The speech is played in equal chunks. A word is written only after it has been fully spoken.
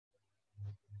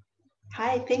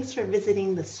Hi, thanks for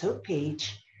visiting the soap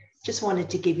page. Just wanted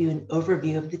to give you an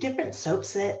overview of the different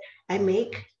soaps that I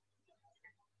make.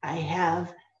 I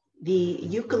have the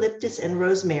eucalyptus and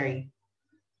rosemary.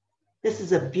 This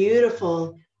is a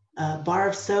beautiful bar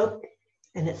of soap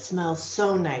and it smells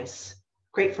so nice.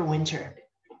 Great for winter.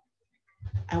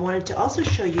 I wanted to also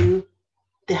show you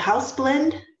the house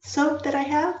blend soap that I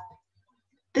have.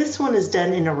 This one is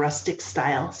done in a rustic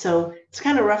style, so it's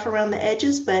kind of rough around the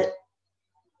edges, but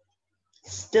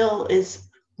still is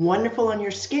wonderful on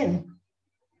your skin.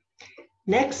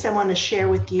 Next, I want to share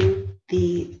with you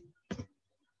the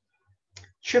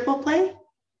triple play.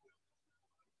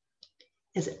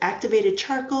 Is activated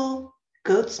charcoal,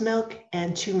 goat's milk,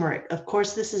 and turmeric. Of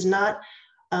course, this is not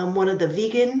one of the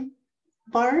vegan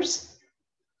bars,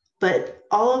 but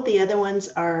all of the other ones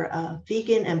are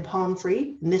vegan and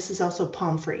palm-free. And this is also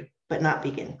palm-free, but not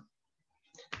vegan.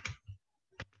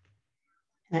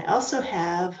 And I also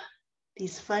have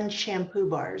these fun shampoo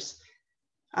bars,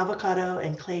 avocado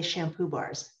and clay shampoo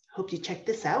bars. Hope you check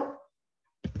this out.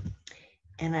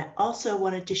 And I also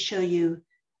wanted to show you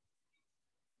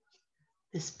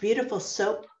this beautiful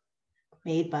soap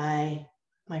made by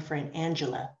my friend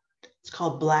Angela. It's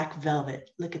called Black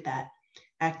Velvet. Look at that.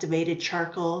 Activated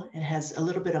charcoal. It has a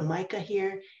little bit of mica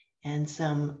here and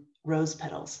some rose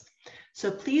petals. So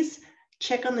please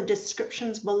check on the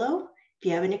descriptions below. If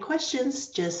you have any questions,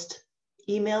 just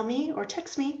email me or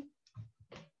text me.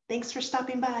 Thanks for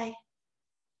stopping by.